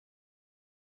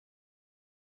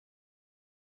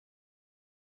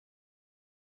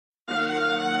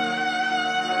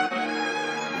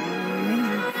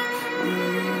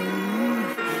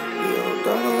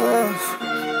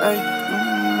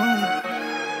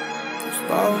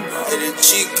Hit it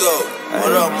Chico.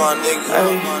 What up, my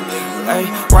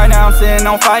nigga? Right now I'm sitting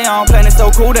on fire, I'm playing it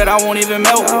so cool that I won't even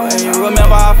melt.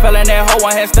 Remember I fell in that hole,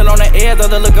 one hand still on the edge,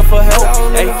 other looking for help.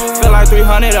 Feel like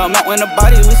 300, I'm out in the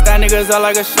body, we stand niggas up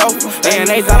like a show. And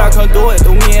they thought I couldn't do it,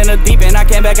 threw me in the deep end, I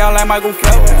came back out like Michael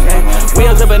Phelps.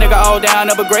 Wheels up a nigga all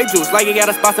down, up a grape juice, like he got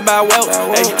a sponsor by Welch.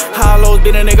 Hollows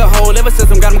been a nigga whole liver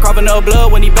system, got him coughing up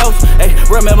blood when he belts.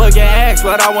 Remember getting asked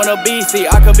what I wanna be, see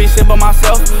I could be shit by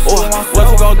myself. Or what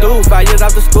you gon' do, 5 years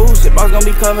after school, shit boss gon'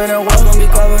 be covered in wealth.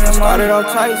 Started all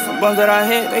tight, some bums that I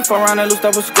hit, they fall around and loosed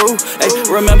up a screw.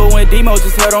 Remember when Demo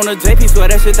just held on the JP, swear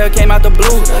that shit that came out the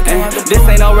blue. This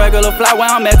ain't no regular fly,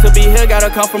 where I'm at to be here, gotta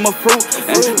come from a fruit.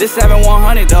 This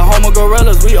 7100, the home of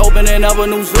gorillas, we opening up a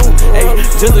new zoo.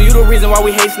 Jizzle, you the reason why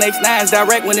we hate snakes, nines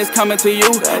direct when it's coming to you.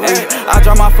 I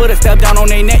drop my foot and step down on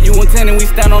they neck, you intending we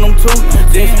stand on them too.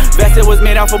 Vested was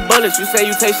made out for bullets, you say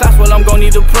you take shots, well I'm gon'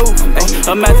 need to prove.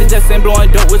 Imagine just in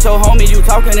blowing dope with your homie, you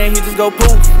talking and he just go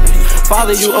poof.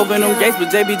 Father, you open them gates, but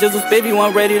JB just was baby,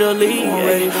 wasn't ready to leave.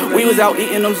 We was out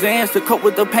eating them Zans to cope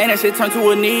with the pain, that shit turned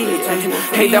to a need.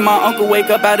 Hate that my uncle wake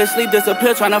up out of sleep,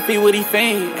 disappear, trying to feed what he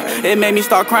fiend. It made me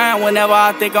start crying whenever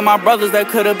I think of my brothers that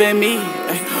could've been me.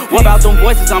 What about them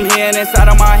voices I'm hearing inside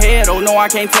of my head? Oh no, I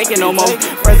can't take it no more.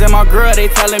 Friends and my girl, they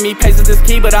telling me patience is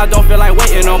key, but I don't feel like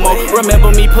waiting no more.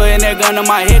 Remember me putting that gun in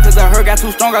my head, cause the hurt got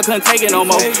too strong, I couldn't take it no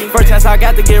more. First chance I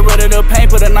got to get rid of the pain,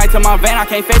 put a knife to my vein, I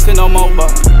can't face it no more.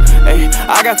 But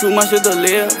I got too much to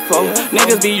live for.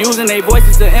 Niggas be using their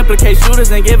voices to implicate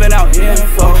shooters and giving out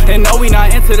info. And no, we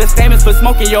not into the statements for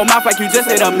smoking your mouth like you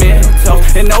just hit a mental.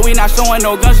 And no, we not showing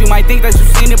no guns, you might think that you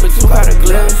seen it, but you got a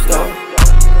glimpse though.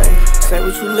 Say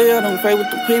what you live, don't play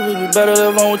with the people, you better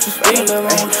live on what you speak.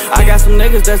 I got some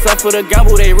niggas that's up for the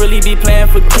gamble, they really be playing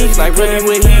for keeps. Like really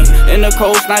with heat, in the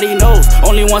cold, snotty nose,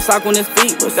 only one sock on his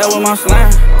feet, but that was my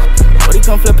slime. But he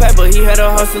come flip pepper, he had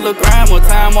a hustle of grind, more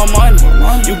time, more money.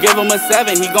 You give him a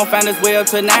 7, he gon' find his way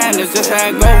up to 9, that's just how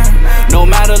it goes. No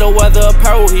matter the weather or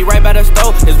peril, he right by the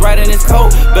stove, it's right in his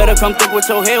coat. Better come thick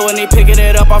with your head when they picking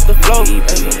it up off the floor.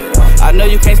 I know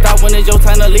you can't stop when it's your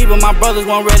time to leave, but my brothers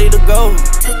weren't ready to go.